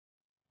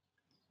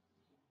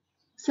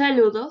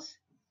Saludos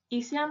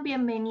y sean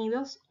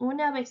bienvenidos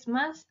una vez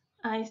más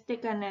a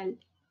este canal.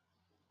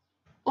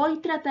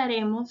 Hoy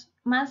trataremos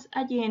más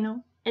a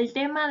lleno el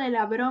tema de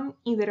la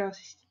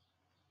bromhidrosis.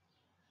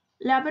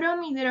 La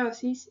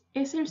bromhidrosis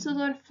es el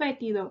sudor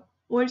fétido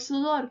o el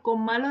sudor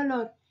con mal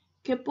olor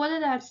que puede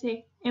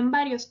darse en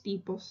varios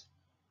tipos.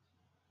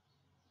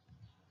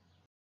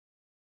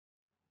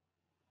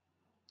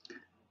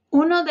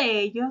 Uno de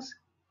ellos,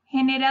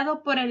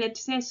 generado por el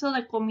exceso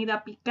de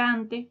comida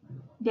picante,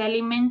 de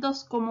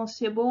alimentos como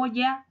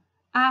cebolla,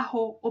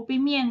 ajo o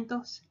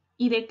pimientos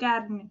y de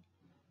carne,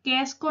 que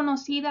es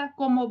conocida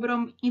como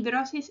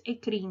bromhidrosis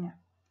ecrina.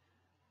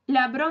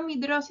 La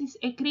bromhidrosis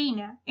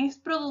ecrina es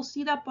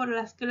producida por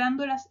las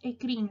glándulas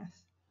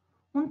ecrinas,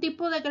 un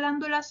tipo de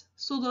glándulas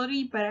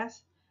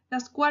sudoríparas,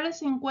 las cuales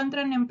se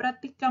encuentran en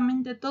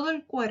prácticamente todo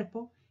el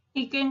cuerpo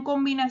y que en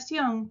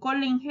combinación con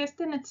la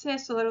ingesta en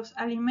exceso de los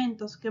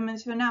alimentos que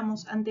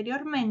mencionamos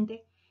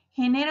anteriormente,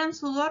 generan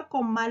sudor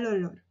con mal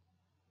olor.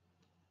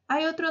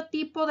 Hay otro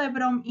tipo de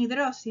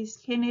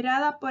bromhidrosis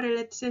generada por el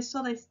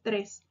exceso de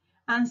estrés,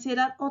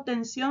 ansiedad o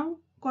tensión,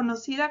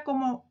 conocida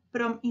como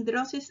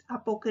bromhidrosis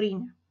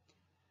apocrina.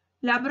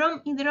 La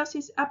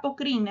bromhidrosis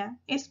apocrina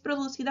es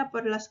producida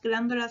por las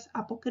glándulas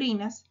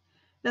apocrinas,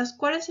 las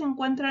cuales se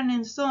encuentran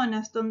en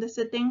zonas donde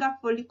se tenga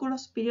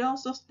folículos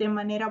pilosos de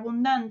manera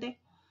abundante,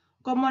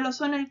 como lo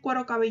son el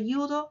cuero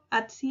cabelludo,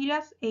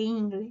 axilas e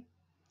ingle.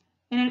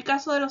 En el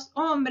caso de los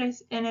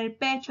hombres, en el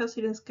pecho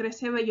si les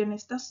crece vello en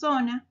esta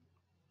zona,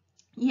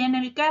 y en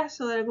el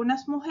caso de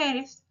algunas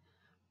mujeres,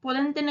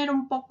 pueden tener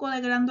un poco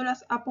de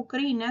glándulas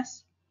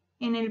apocrinas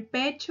en el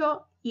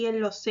pecho y en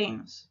los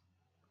senos.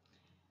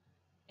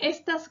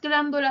 Estas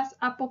glándulas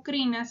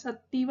apocrinas se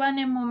activan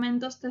en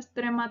momentos de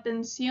extrema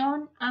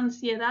tensión,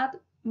 ansiedad,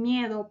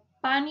 miedo,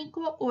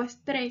 pánico o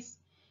estrés,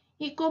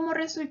 y como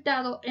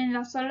resultado en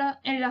las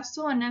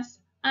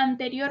zonas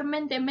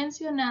anteriormente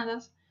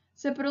mencionadas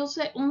se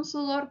produce un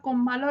sudor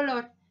con mal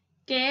olor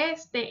que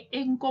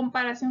en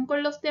comparación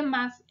con los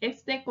demás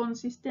es de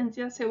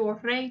consistencia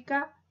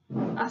seborreica,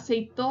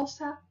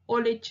 aceitosa o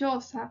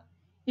lechosa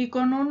y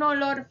con un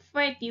olor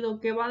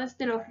fétido que va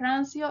desde lo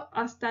rancio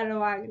hasta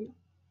lo agrio.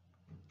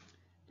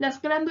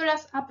 Las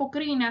glándulas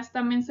apocrinas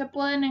también se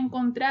pueden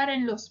encontrar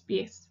en los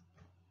pies.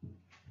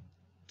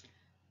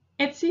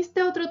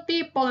 Existe otro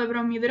tipo de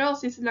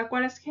bromhidrosis, la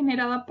cual es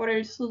generada por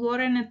el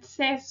sudor en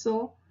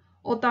exceso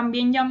o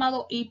también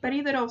llamado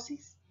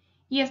hiperhidrosis,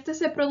 y este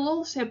se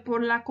produce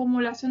por la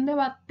acumulación de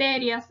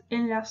bacterias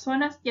en las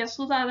zonas ya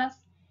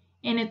sudadas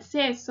en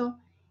exceso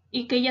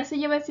y que ya se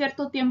lleve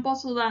cierto tiempo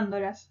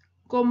sudándolas,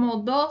 como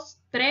 2,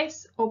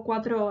 3 o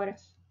 4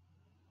 horas.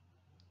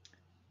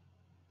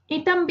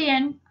 Y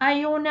también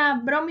hay una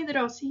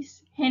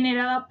bromhidrosis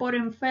generada por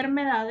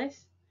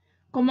enfermedades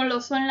como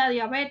lo son la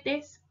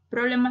diabetes,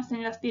 problemas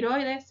en las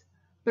tiroides,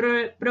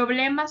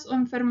 problemas o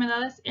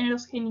enfermedades en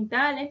los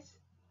genitales,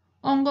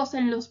 hongos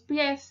en los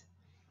pies,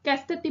 que a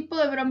este tipo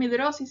de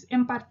bromhidrosis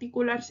en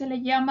particular se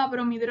le llama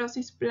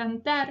bromhidrosis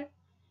plantar,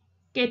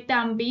 que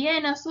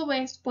también a su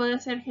vez puede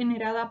ser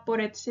generada por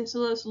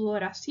exceso de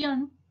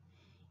sudoración.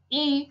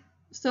 Y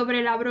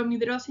sobre la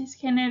bromhidrosis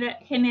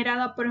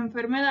generada por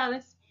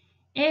enfermedades,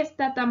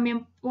 esta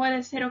también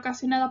puede ser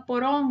ocasionada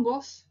por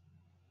hongos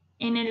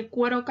en el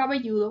cuero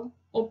cabelludo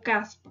o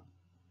caspa.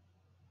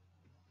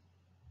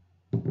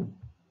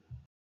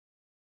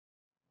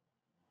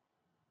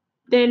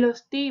 De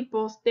los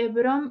tipos de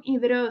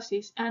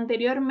bromhidrosis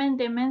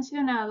anteriormente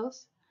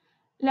mencionados,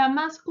 la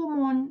más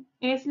común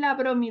es la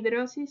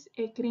bromhidrosis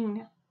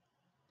ecrina.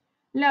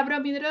 La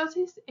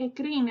bromhidrosis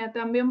ecrina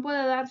también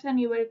puede darse a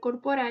nivel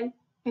corporal,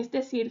 es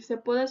decir, se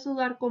puede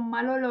sudar con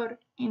mal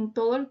olor en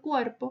todo el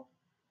cuerpo.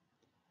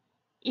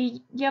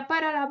 Y ya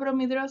para la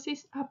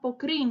bromhidrosis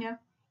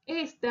apocrina,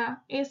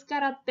 esta es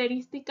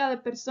característica de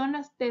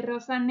personas de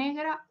raza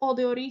negra o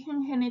de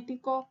origen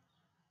genético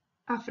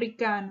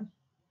africano.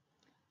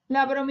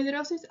 La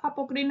bromhidrosis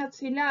apocrina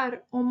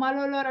axilar o mal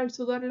olor al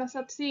sudar las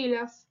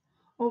axilas,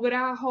 o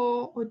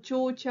grajo o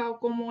chucha o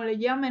como le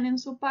llamen en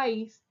su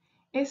país,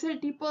 es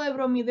el tipo de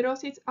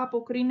bromhidrosis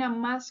apocrina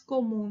más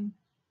común.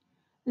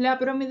 La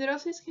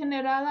bromhidrosis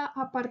generada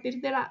a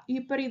partir de la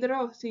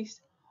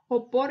hiperhidrosis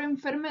o por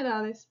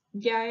enfermedades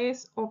ya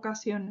es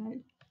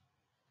ocasional.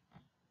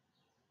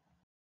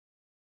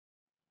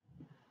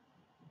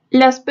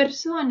 Las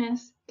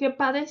personas que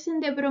padecen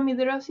de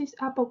bromhidrosis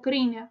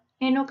apocrina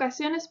en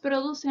ocasiones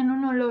producen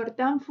un olor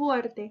tan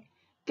fuerte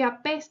que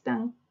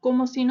apestan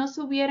como si no se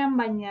hubieran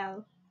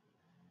bañado.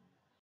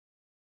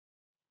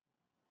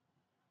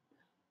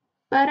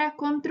 Para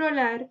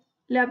controlar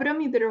la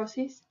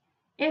bromhidrosis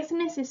es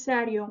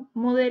necesario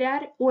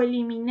moderar o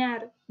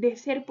eliminar, de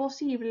ser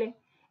posible,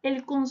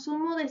 el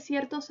consumo de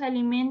ciertos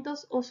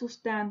alimentos o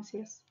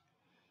sustancias.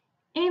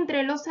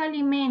 Entre los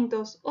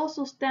alimentos o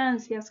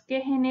sustancias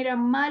que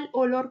generan mal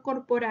olor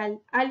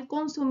corporal al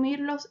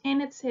consumirlos en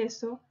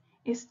exceso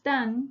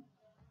están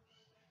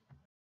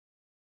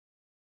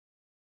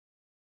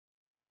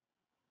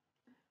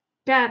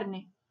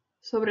carne,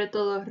 sobre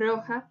todo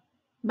roja,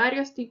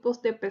 varios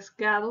tipos de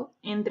pescado,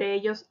 entre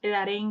ellos el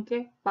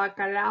arenque,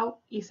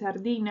 bacalao y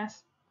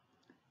sardinas,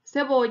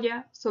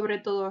 cebolla, sobre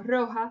todo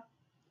roja,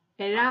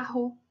 el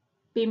ajo,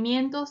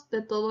 pimientos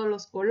de todos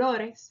los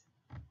colores,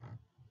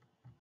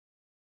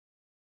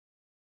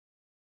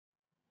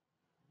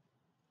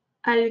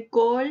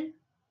 alcohol,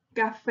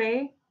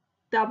 café,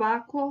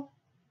 tabaco,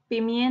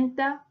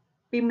 pimienta,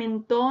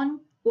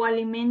 pimentón o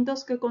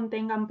alimentos que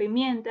contengan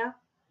pimienta,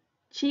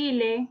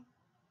 chile,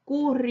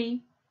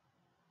 curry,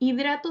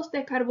 hidratos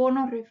de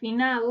carbono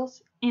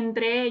refinados,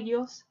 entre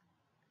ellos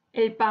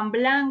el pan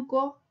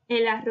blanco,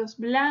 el arroz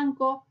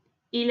blanco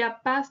y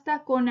la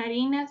pasta con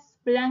harinas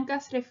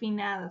blancas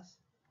refinadas.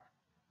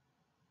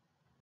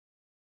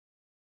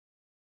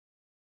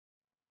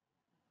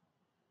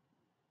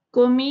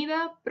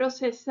 Comida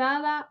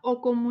procesada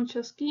o con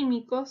muchos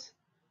químicos,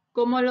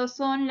 como lo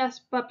son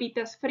las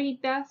papitas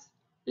fritas,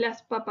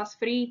 las papas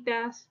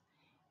fritas,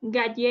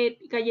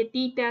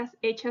 galletitas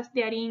hechas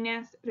de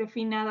harinas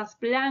refinadas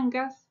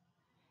blancas,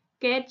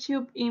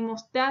 ketchup y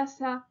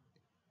mostaza,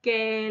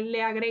 que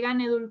le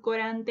agregan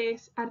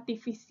edulcorantes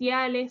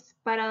artificiales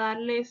para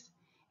darles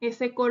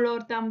ese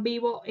color tan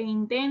vivo e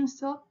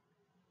intenso,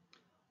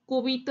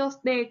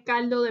 cubitos de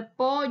caldo de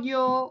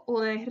pollo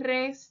o de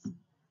res,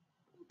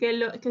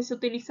 que se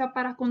utiliza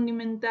para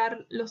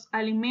condimentar los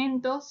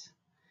alimentos,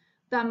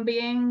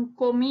 también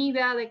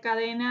comida de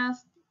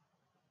cadenas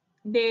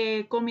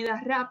de comida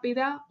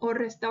rápida o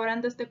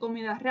restaurantes de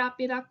comida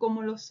rápida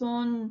como lo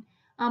son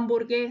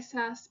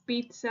hamburguesas,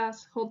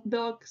 pizzas, hot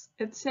dogs,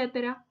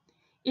 etc.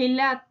 Y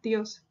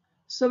lácteos,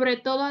 sobre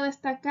todo a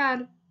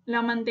destacar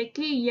la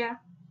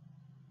mantequilla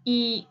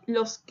y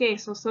los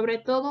quesos, sobre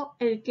todo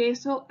el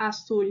queso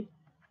azul.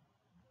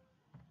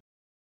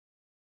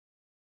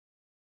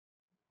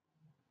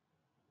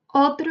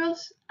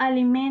 Otros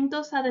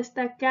alimentos a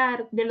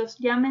destacar de los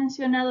ya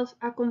mencionados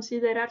a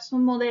considerar su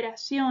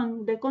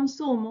moderación de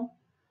consumo,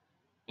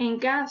 en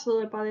caso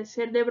de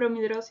padecer de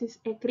bromhidrosis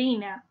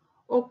equina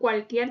o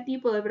cualquier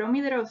tipo de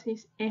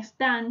bromhidrosis,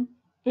 están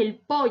el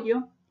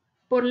pollo,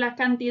 por la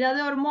cantidad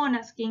de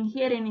hormonas que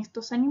ingieren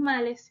estos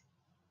animales,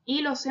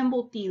 y los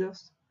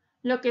embutidos,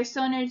 lo que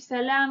son el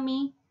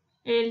salami,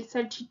 el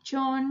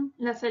salchichón,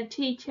 la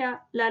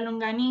salchicha, la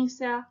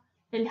longaniza,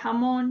 el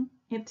jamón,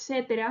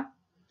 etc.,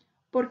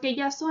 porque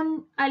ya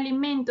son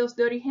alimentos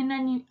de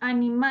origen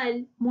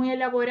animal muy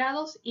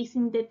elaborados y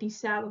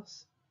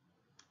sintetizados.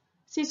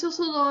 Si su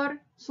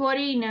sudor, su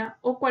orina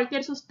o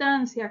cualquier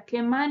sustancia que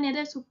emane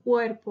de su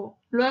cuerpo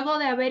luego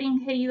de haber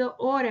ingerido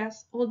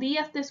horas o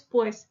días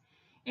después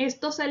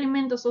estos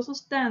alimentos o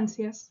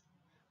sustancias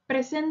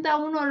presenta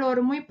un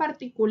olor muy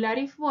particular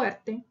y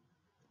fuerte,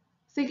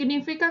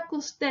 significa que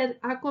usted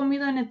ha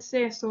comido en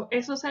exceso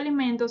esos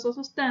alimentos o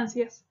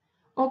sustancias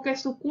o que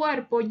su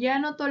cuerpo ya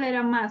no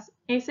tolera más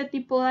ese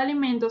tipo de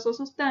alimentos o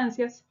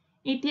sustancias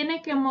y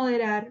tiene que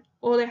moderar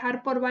o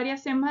dejar por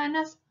varias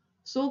semanas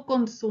su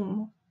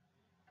consumo.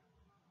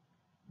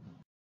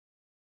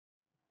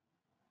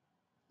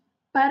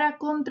 Para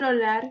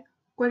controlar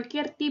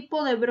cualquier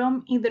tipo de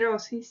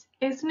bromhidrosis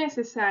es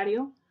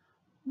necesario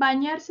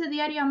bañarse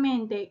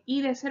diariamente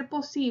y, de ser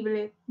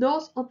posible,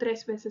 2 o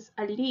 3 veces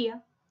al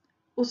día,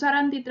 usar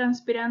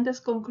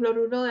antitranspirantes con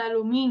cloruro de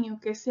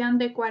aluminio que sean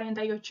de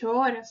 48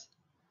 horas,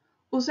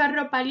 usar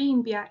ropa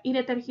limpia y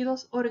de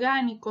tejidos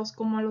orgánicos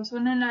como lo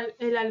son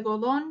el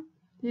algodón,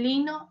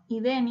 lino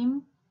y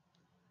denim,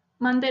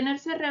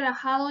 mantenerse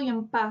relajado y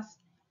en paz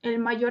el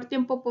mayor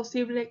tiempo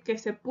posible que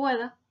se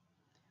pueda,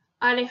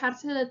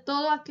 alejarse de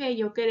todo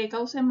aquello que le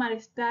cause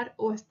malestar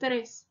o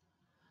estrés,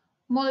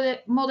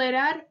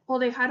 moderar o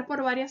dejar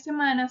por varias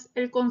semanas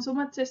el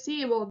consumo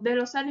excesivo de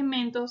los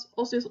alimentos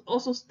o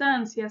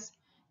sustancias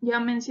ya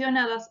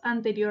mencionadas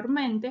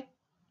anteriormente,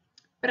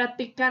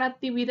 practicar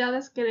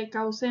actividades que le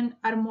causen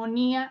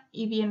armonía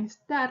y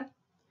bienestar,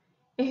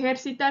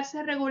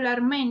 ejercitarse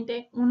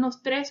regularmente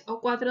unos 3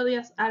 o 4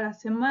 días a la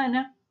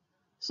semana,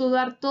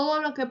 sudar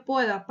todo lo que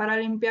pueda para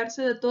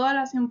limpiarse de todas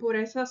las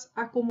impurezas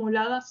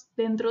acumuladas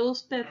dentro de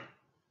usted,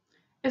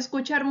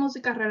 escuchar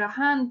música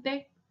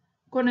relajante,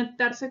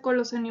 conectarse con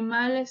los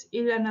animales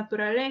y la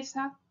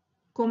naturaleza,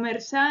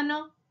 comer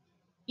sano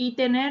y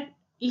tener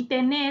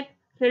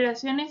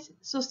relaciones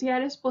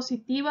sociales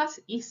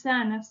positivas y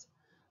sanas,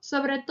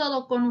 sobre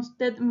todo con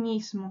usted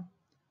mismo,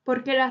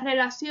 porque la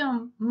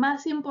relación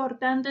más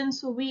importante en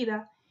su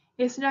vida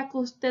es la que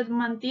usted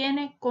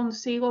mantiene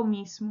consigo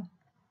mismo.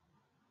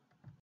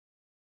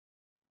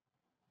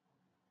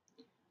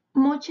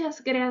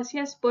 Muchas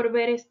gracias por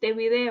ver este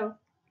video.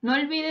 No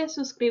olvides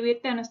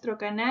suscribirte a nuestro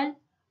canal,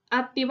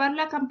 activar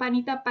la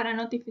campanita para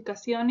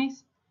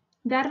notificaciones,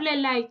 darle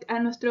like a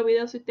nuestro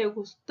video si te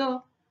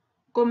gustó,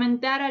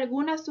 comentar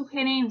alguna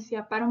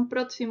sugerencia para un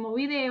próximo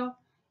video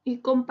y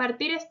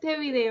compartir este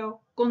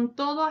video con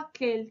todo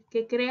aquel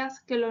que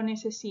creas que lo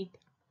necesite.